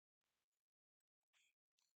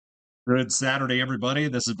Good Saturday, everybody.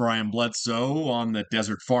 This is Brian Bledsoe on the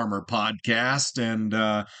Desert Farmer podcast.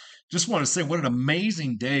 And just want to say what an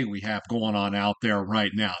amazing day we have going on out there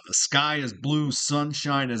right now. The sky is blue,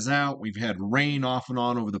 sunshine is out. We've had rain off and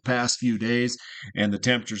on over the past few days, and the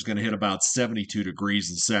temperature is going to hit about 72 degrees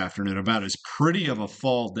this afternoon. About as pretty of a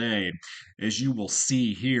fall day as you will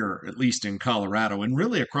see here, at least in Colorado. And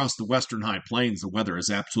really across the Western High Plains, the weather is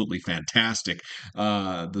absolutely fantastic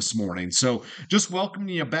this morning. So, just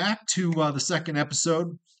welcoming you back to the second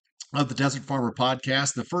episode of the Desert Farmer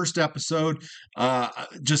podcast. The first episode,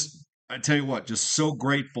 just I tell you what, just so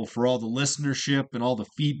grateful for all the listenership and all the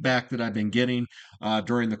feedback that I've been getting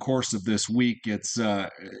during the course of this week. It's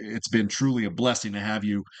been truly a blessing to have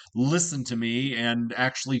you listen to me and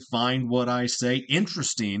actually find what I say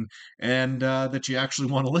interesting, and that you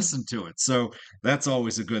actually want to listen to it. So that's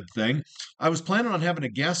always a good thing. I was planning on having a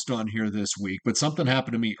guest on here this week, but something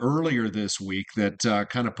happened to me earlier this week that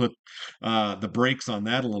kind of put the brakes on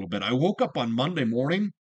that a little bit. I woke up on Monday morning,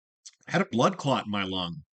 had a blood clot in my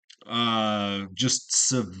lung. Just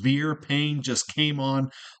severe pain just came on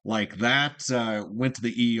like that. Went to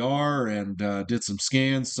the ER and did some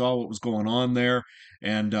scans, saw what was going on there,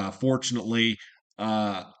 and fortunately,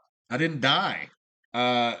 uh, I didn't die.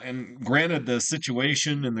 And granted, the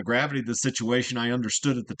situation and the gravity of the situation, I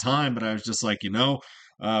understood at the time, but I was just like,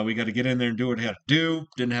 we got to get in there and do what we had to do.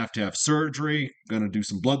 Didn't have to have surgery. Going to do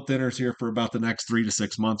some blood thinners here for about the next 3 to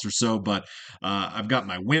 6 months or so. But I've got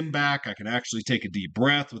my wind back. I can actually take a deep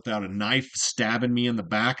breath without a knife stabbing me in the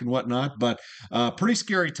back and whatnot. But pretty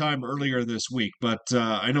scary time earlier this week. But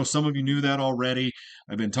I know some of you knew that already.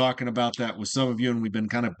 I've been talking about that with some of you, and we've been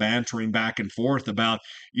kind of bantering back and forth about,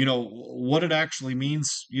 what it actually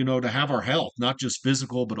means, to have our health, not just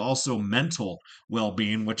physical, but also mental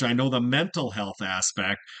well-being, which I know the mental health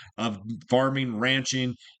aspect of farming,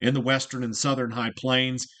 ranching in the western and southern high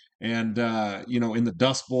plains and in the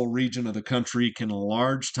Dust Bowl region of the country can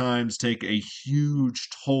large times take a huge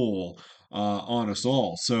toll on us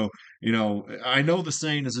all. So I know the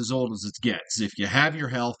saying is as old as it gets: if you have your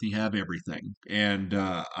health, you have everything. And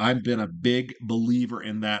I've been a big believer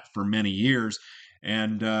in that for many years,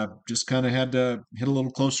 and just kind of had to hit a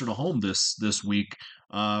little closer to home this week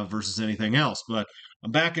versus anything else. But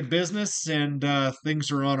I'm back in business, and things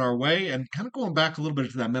are on our way. And kind of going back a little bit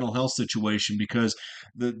to that mental health situation, because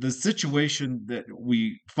the situation that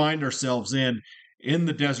we find ourselves in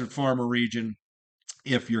the desert farmer region,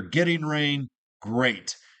 if you're getting rain,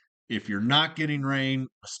 great. If you're not getting rain,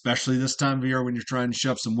 especially this time of year when you're trying to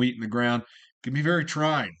shove some wheat in the ground, it can be very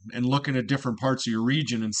trying. And looking at different parts of your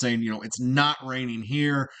region and saying, it's not raining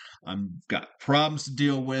here. I've got problems to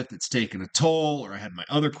deal with. It's taking a toll. Or I had my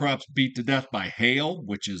other crops beat to death by hail,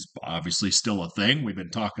 which is obviously still a thing. We've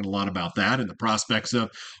been talking a lot about that and the prospects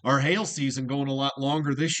of our hail season going a lot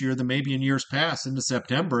longer this year than maybe in years past into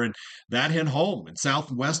September. And that hit home in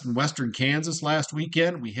southwest and western Kansas last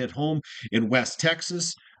weekend. We hit home in West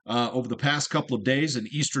Texas over the past couple of days in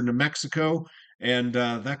eastern New Mexico. And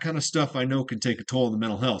that kind of stuff I know can take a toll on the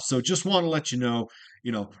mental health. So just want to let you know,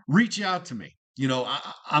 reach out to me.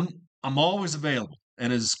 I'm always available.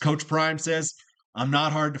 And as Coach Prime says, I'm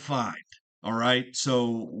not hard to find. All right.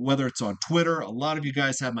 So whether it's on Twitter, a lot of you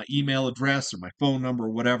guys have my email address or my phone number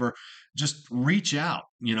or whatever. Just reach out,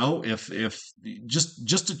 if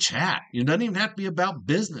just to chat. It doesn't even have to be about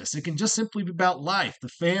business. It can just simply be about life, the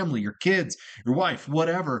family, your kids, your wife,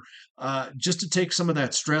 whatever, just to take some of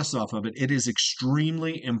that stress off of it. It is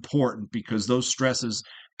extremely important because those stresses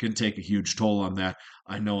can take a huge toll on that.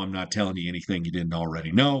 I know I'm not telling you anything you didn't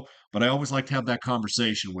already know, but I always like to have that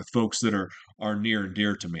conversation with folks that are near and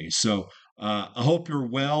dear to me. So I hope you're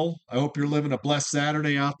well. I hope you're living a blessed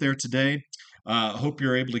Saturday out there today. I hope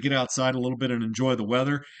you're able to get outside a little bit and enjoy the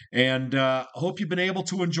weather. And I hope you've been able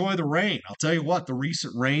to enjoy the rain. I'll tell you what, the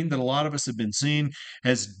recent rain that a lot of us have been seeing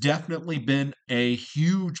has definitely been a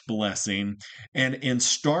huge blessing, and in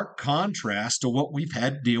stark contrast to what we've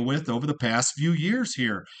had to deal with over the past few years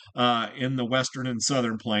here in the western and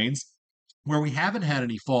southern plains, where we haven't had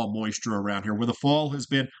any fall moisture around here, where the fall has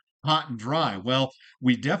been hot and dry. Well,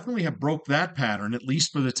 we definitely have broke that pattern, at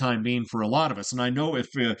least for the time being, for a lot of us. And I know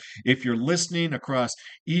if you're listening across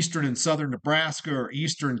eastern and southern Nebraska or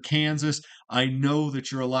eastern Kansas, I know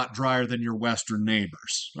that you're a lot drier than your western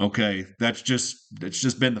neighbors. Okay, that's just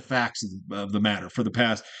been the facts of the matter for the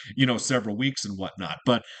past several weeks and whatnot.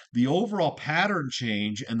 But the overall pattern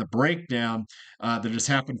change and the breakdown that has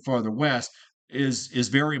happened farther west is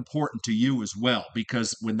very important to you as well,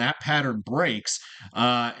 because when that pattern breaks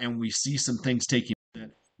and we see some things taking,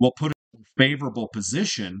 we'll put it in favorable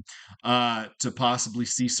position to possibly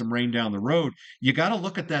see some rain down the road, you got to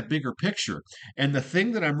look at that bigger picture. And the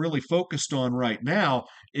thing that I'm really focused on right now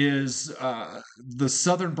is the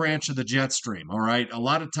southern branch of the jet stream. All right. A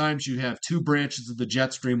lot of times you have two branches of the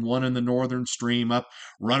jet stream, one in the northern stream up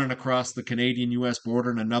running across the Canadian US border,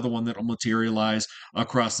 and another one that will materialize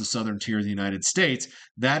across the southern tier of the United States.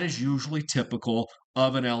 That is usually typical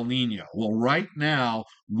of an El Nino. Well, right now,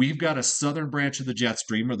 we've got a southern branch of the jet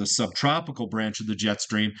stream, or the subtropical branch of the jet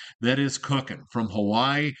stream, that is cooking from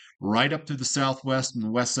Hawaii right up to the southwest and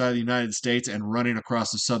the west side of the United States and running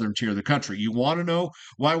across the southern tier of the country. You want to know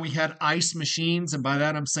why we had ice machines, and by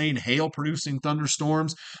that I'm saying hail producing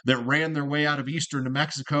thunderstorms that ran their way out of eastern New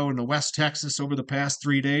Mexico and the West Texas over the past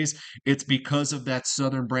 3 days? It's because of that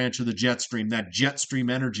southern branch of the jet stream, that jet stream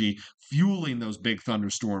energy fueling those big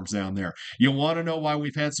thunderstorms down there. You want to know why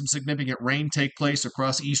we've had some significant rain take place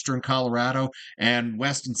across eastern Colorado and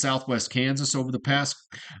west and southwest Kansas over the past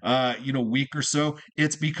week or so?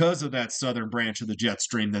 It's because of that southern branch of the jet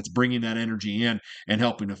stream that's bringing that energy in and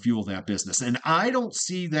helping to fuel that business. And I don't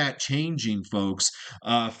see that changing, folks,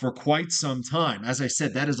 for quite some time. As I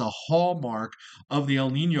said, that is a hallmark of the El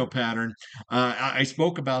Nino pattern. I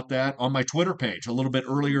spoke about that on my Twitter page a little bit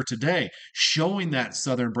earlier today, showing that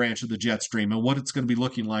southern branch of the jet stream and what it's going to be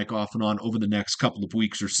looking like off and on over the next couple of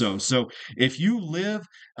weeks or so. So if you live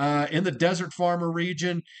in the desert farmer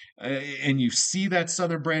region and you see that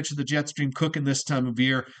southern branch of the jet stream cooking this time of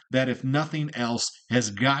year, that if nothing else has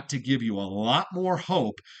got to give you a lot more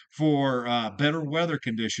hope for better weather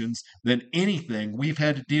conditions than anything we've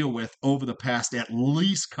had to deal with over the past at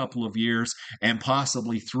least couple of years and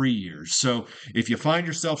possibly 3 years. So if you find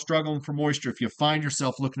yourself struggling for moisture, if you find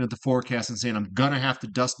yourself looking at the forecast and saying, I'm going to have to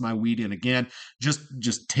dust my wheat in again,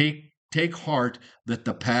 just take heart that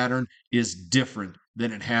the pattern is different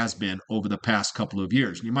than it has been over the past couple of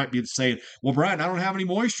years. And you might be saying, well, Brian, I don't have any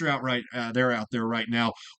moisture out there right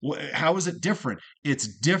now. Well, how is it different? It's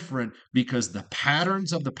different because the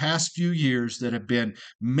patterns of the past few years that have been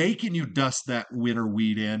making you dust that winter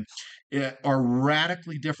wheat in are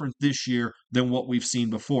radically different this year than what we've seen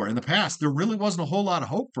before. In the past, there really wasn't a whole lot of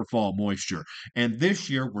hope for fall moisture. And this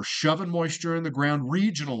year, we're shoving moisture in the ground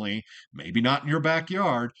regionally, maybe not in your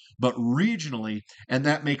backyard, but regionally. And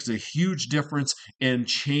that makes a huge difference in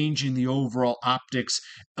changing the overall optics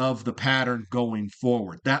of the pattern going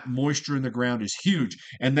forward. That moisture in the ground is huge.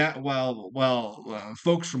 And that while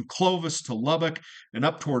folks from Clovis to Lubbock and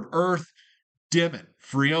up toward Earth, Dimmitt,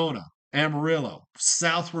 Friona, Amarillo,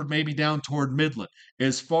 southward maybe down toward Midland,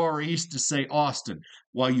 as far east as, say, Austin.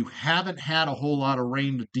 While you haven't had a whole lot of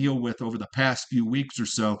rain to deal with over the past few weeks or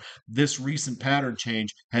so, this recent pattern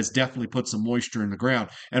change has definitely put some moisture in the ground.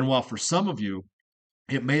 And while for some of you,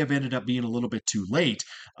 it may have ended up being a little bit too late.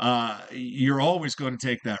 You're always going to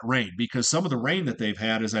take that rain, because some of the rain that they've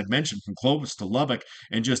had, as I'd mentioned, from Clovis to Lubbock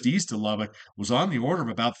and just east of Lubbock, was on the order of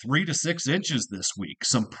about 3 to 6 inches this week.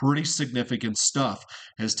 Some pretty significant stuff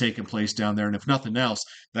has taken place down there. And if nothing else,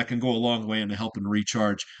 that can go a long way into helping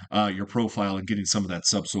recharge your profile and getting some of that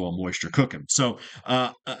subsoil moisture cooking. So,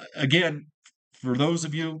 again, for those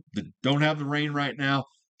of you that don't have the rain right now,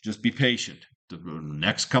 just be patient. The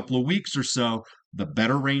next couple of weeks or so, the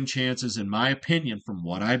better rain chances, in my opinion, from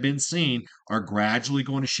what I've been seeing, are gradually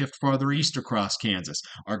going to shift farther east across Kansas,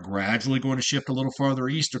 are gradually going to shift a little farther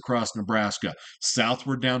east across Nebraska,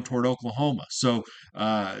 southward down toward Oklahoma. So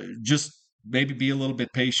just maybe be a little bit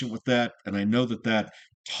patient with that. And I know that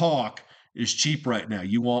talk is cheap right now.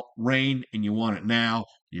 You want rain and you want it now,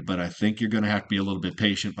 but I think you're going to have to be a little bit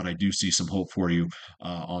patient. But I do see some hope for you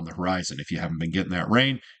on the horizon if you haven't been getting that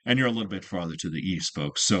rain and you're a little bit farther to the east,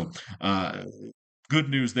 folks. So good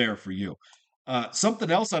news there for you. Something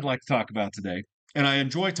else I'd like to talk about today, and I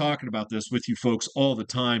enjoy talking about this with you folks all the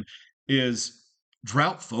time, is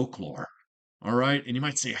drought folklore. All right. And you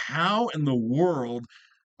might say, how in the world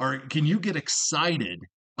can you get excited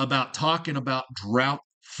about talking about drought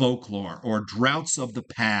folklore or droughts of the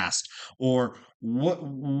past, or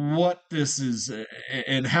what this is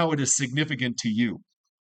and how it is significant to you?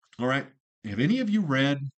 All right. Have any of you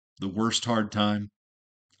read The Worst Hard Time?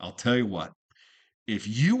 I'll tell you what. If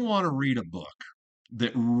you want to read a book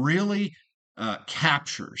that really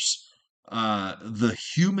captures the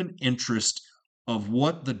human interest of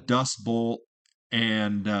what the Dust Bowl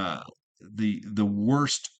and the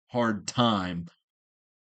worst hard time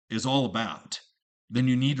is all about, then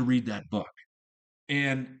you need to read that book.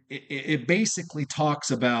 And it basically talks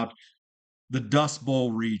about the Dust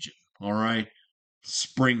Bowl region, all right?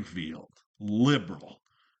 Springfield, Liberal,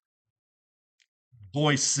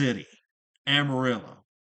 Boise City, Amarillo,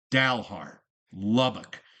 Dalhart,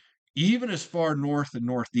 Lubbock, even as far north and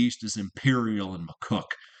northeast as Imperial and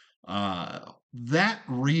McCook. That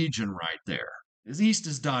region right there, as east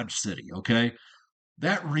as Dodge City, okay?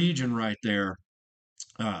 That region right there,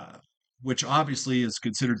 uh, which obviously is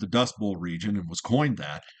considered the Dust Bowl region and was coined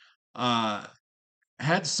that, uh,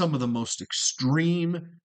 had some of the most extreme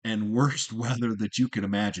and worst weather that you could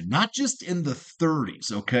imagine, not just in the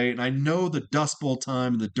 30s, okay? And I know the Dust Bowl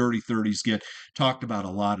time and the dirty 30s get talked about a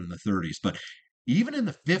lot in the 30s, but even in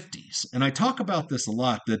the 50s, and I talk about this a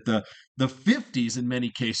lot, that the 50s in many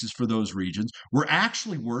cases for those regions were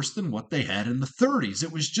actually worse than what they had in the 30s.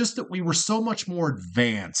 It was just that we were so much more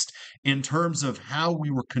advanced in terms of how we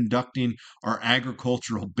were conducting our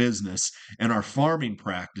agricultural business and our farming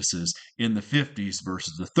practices in the 50s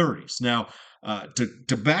versus the 30s. Now,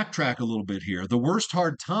 to backtrack a little bit here, the worst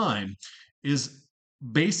hard time is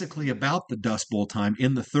basically about the Dust Bowl time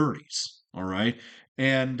in the 30s. All right.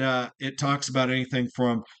 And it talks about anything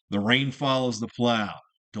from the rain follows the plow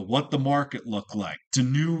to what the market looked like, to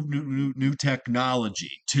new technology,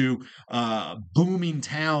 to booming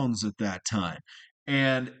towns at that time.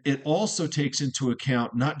 And it also takes into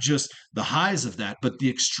account not just the highs of that, but the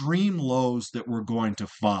extreme lows that were going to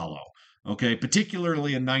follow. Okay,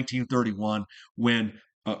 particularly in 1931 when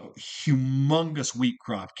a humongous wheat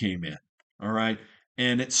crop came in. All right,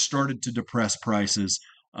 and it started to depress prices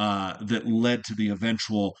that led to the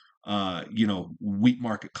eventual, wheat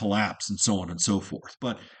market collapse and so on and so forth.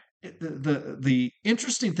 But the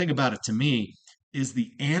interesting thing about it to me is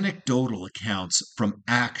the anecdotal accounts from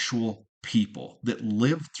actual people that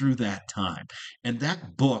lived through that time, and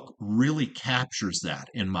that book really captures that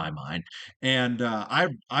in my mind. And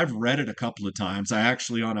I've read it a couple of times. I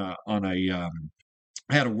actually I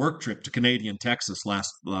had a work trip to Canadian Texas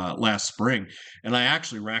last spring, and I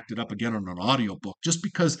actually racked it up again on an audiobook just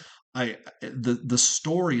because the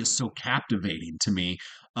story is so captivating to me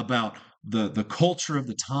about the culture of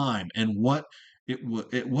the time and what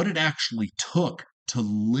it actually took to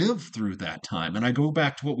live through that time. And I go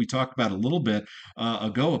back to what we talked about a little bit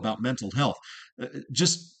ago about mental health.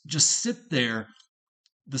 Just sit there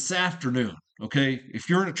this afternoon, okay? If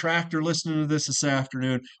you're in a tractor listening to this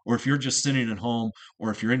afternoon, or if you're just sitting at home,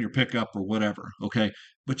 or if you're in your pickup or whatever, okay?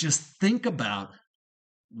 But just think about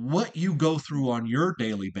what you go through on your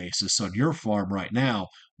daily basis on your farm right now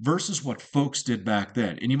versus what folks did back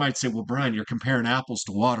then. And you might say, well, Brian, you're comparing apples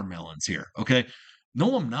to watermelons here. Okay.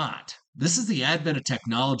 No, I'm not. This is the advent of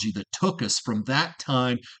technology that took us from that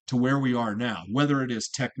time to where we are now, whether it is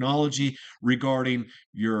technology regarding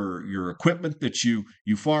your equipment that you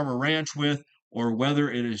farm or ranch with, or whether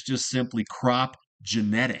it is just simply crop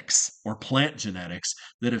genetics or plant genetics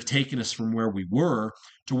that have taken us from where we were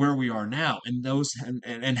to where we are now,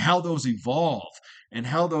 and how those evolve and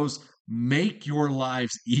how those make your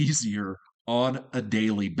lives easier on a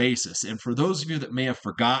daily basis. And for those of you that may have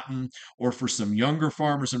forgotten, or for some younger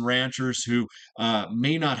farmers and ranchers who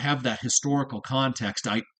may not have that historical context,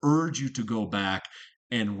 I urge you to go back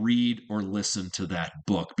and read or listen to that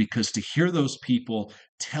book, because to hear those people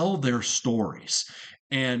tell their stories,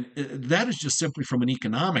 and that is just simply from an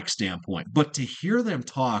economic standpoint, but to hear them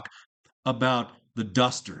talk about the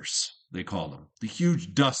dusters, they call them, the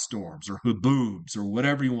huge dust storms or haboobs or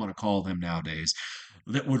whatever you want to call them nowadays,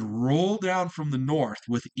 that would roll down from the north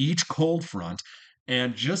with each cold front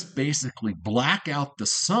and just basically black out the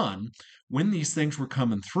sun when these things were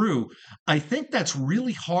coming through. I think that's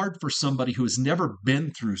really hard for somebody who has never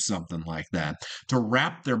been through something like that to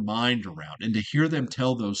wrap their mind around, and to hear them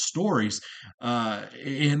tell those stories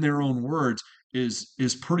in their own words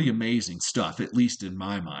is pretty amazing stuff, at least in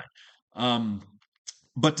my mind. Um,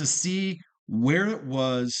 but to see where it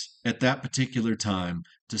was at that particular time,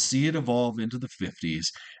 to see it evolve into the 50s,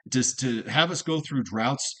 just to have us go through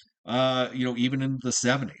droughts, even in the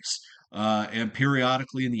 70s, and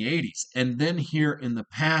periodically in the 80s, and then here in the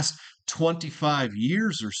past 25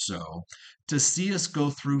 years or so, to see us go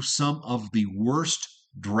through some of the worst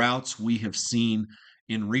droughts we have seen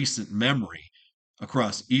in recent memory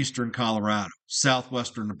across eastern Colorado,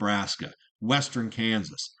 southwestern Nebraska, western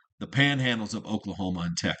Kansas, the panhandles of Oklahoma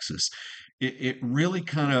and Texas. It really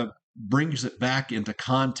kind of brings it back into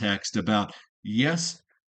context about, yes,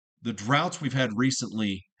 the droughts we've had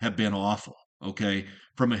recently have been awful, okay,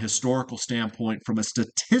 from a historical standpoint, from a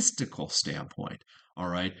statistical standpoint, all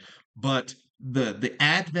right, but the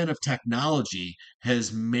advent of technology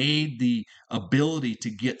has made the ability to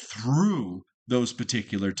get through those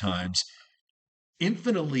particular times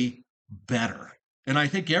infinitely better. And I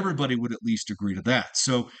think everybody would at least agree to that.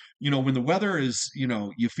 So when the weather is,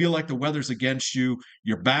 you feel like the weather's against you,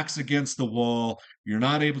 your back's against the wall, you're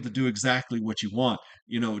not able to do exactly what you want,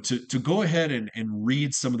 to go ahead and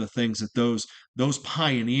read some of the things that those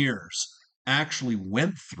pioneers actually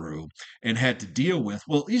went through and had to deal with.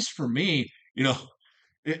 Well, at least for me,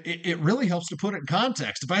 it really helps to put it in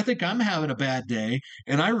context. If I think I'm having a bad day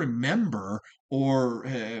and I remember, or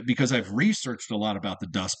because I've researched a lot about the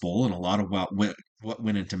Dust Bowl and a lot about what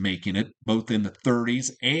went into making it, both in the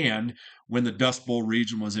 30s and when the Dust Bowl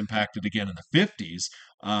region was impacted again in the 50s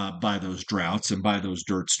by those droughts and by those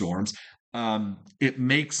dirt storms, it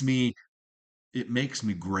makes me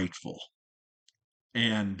grateful.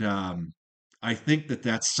 And I think that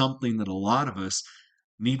that's something that a lot of us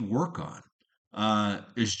need work on,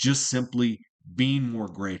 is just simply being more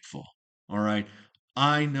grateful. All right.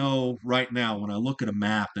 I know right now when I look at a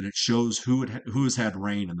map and it shows who has had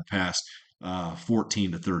rain in the past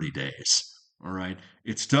 14 to 30 days. All right.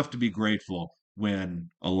 It's tough to be grateful when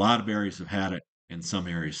a lot of areas have had it and some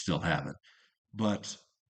areas still haven't. But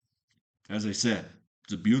as I said,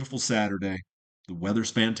 it's a beautiful Saturday. The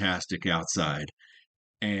weather's fantastic outside,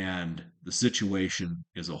 and the situation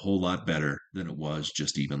is a whole lot better than it was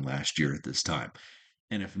just even last year at this time.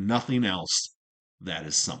 And if nothing else, that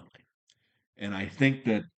is something. And I think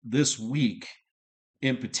that this week,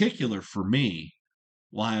 in particular for me,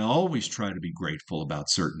 while I always try to be grateful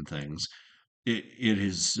about certain things, it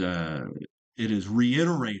is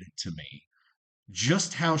reiterated to me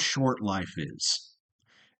just how short life is.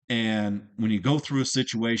 And when you go through a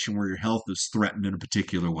situation where your health is threatened in a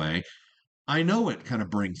particular way, I know it kind of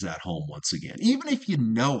brings that home once again, even if you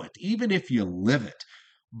know it, even if you live it.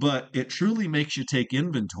 But it truly makes you take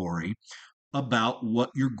inventory about what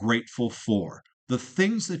you're grateful for, the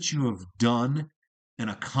things that you have done and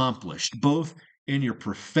accomplished, both in your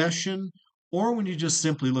profession or when you just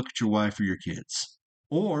simply look at your wife or your kids,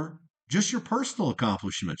 or just your personal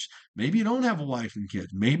accomplishments. Maybe you don't have a wife and kids.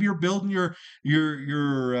 Maybe you're building your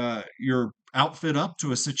outfit up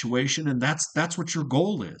to a situation, and that's what your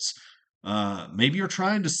goal is. Maybe you're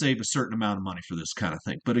trying to save a certain amount of money for this kind of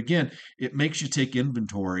thing. But again, it makes you take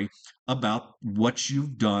inventory about what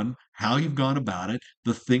you've done, how you've gone about it,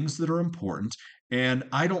 the things that are important. And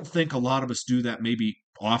I don't think a lot of us do that maybe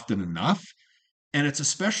often enough. And it's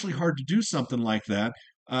especially hard to do something like that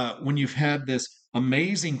when you've had this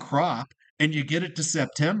amazing crop and you get it to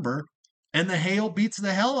September and the hail beats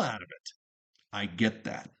the hell out of it. I get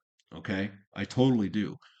that. Okay. I totally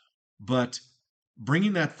do. But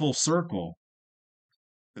bringing that full circle,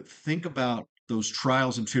 think about those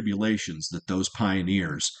trials and tribulations that those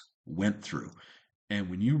pioneers went through. And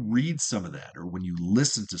when you read some of that or when you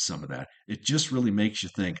listen to some of that, it just really makes you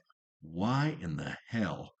think, why in the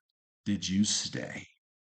hell did you stay?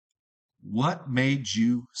 What made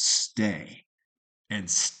you stay and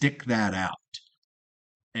stick that out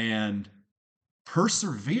and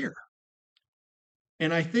persevere?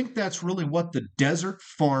 And I think that's really what the desert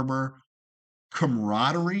farmer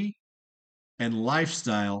camaraderie and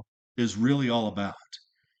lifestyle is really all about.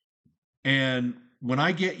 And when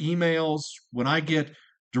I get emails, when I get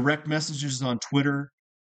direct messages on Twitter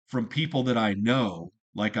from people that I know,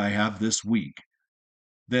 like I have this week,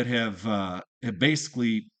 that have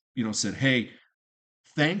basically, said, "Hey,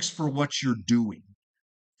 thanks for what you're doing.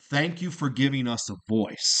 Thank you for giving us a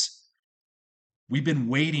voice. We've been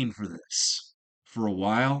waiting for this for a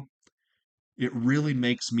while." It really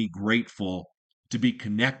makes me grateful to be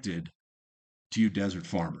connected to you desert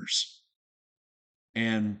farmers.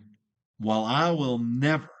 And while I will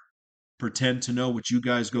never pretend to know what you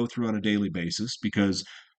guys go through on a daily basis, because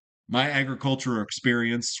my agricultural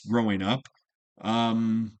experience growing up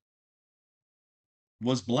um,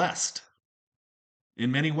 was blessed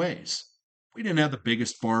in many ways. We didn't have the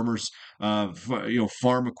biggest farm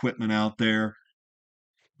equipment out there.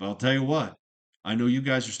 But I'll tell you what, I know you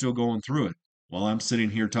guys are still going through it while I'm sitting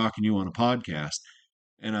here talking to you on a podcast.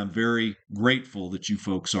 And I'm very grateful that you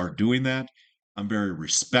folks are doing that. I'm very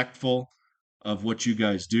respectful of what you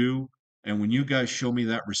guys do. And when you guys show me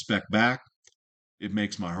that respect back, it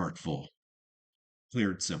makes my heart full.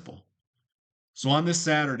 Clear and simple. So on this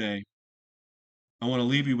Saturday, I want to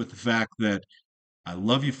leave you with the fact that I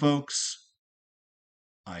love you folks.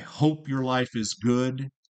 I hope your life is good.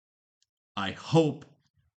 I hope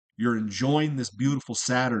you're enjoying this beautiful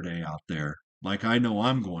Saturday out there, like I know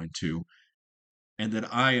I'm going to, and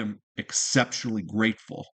that I am exceptionally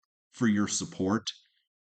grateful for your support,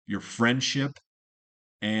 your friendship,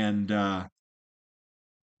 and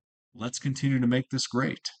let's continue to make this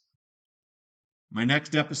great. My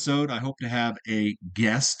next episode, I hope to have a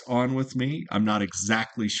guest on with me. I'm not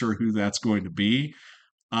exactly sure who that's going to be,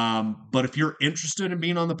 But if you're interested in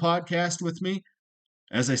being on the podcast with me,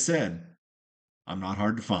 as I said, I'm not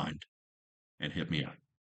hard to find, and hit me up.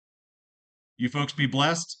 You folks be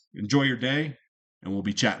blessed, enjoy your day, and we'll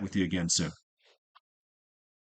be chatting with you again soon.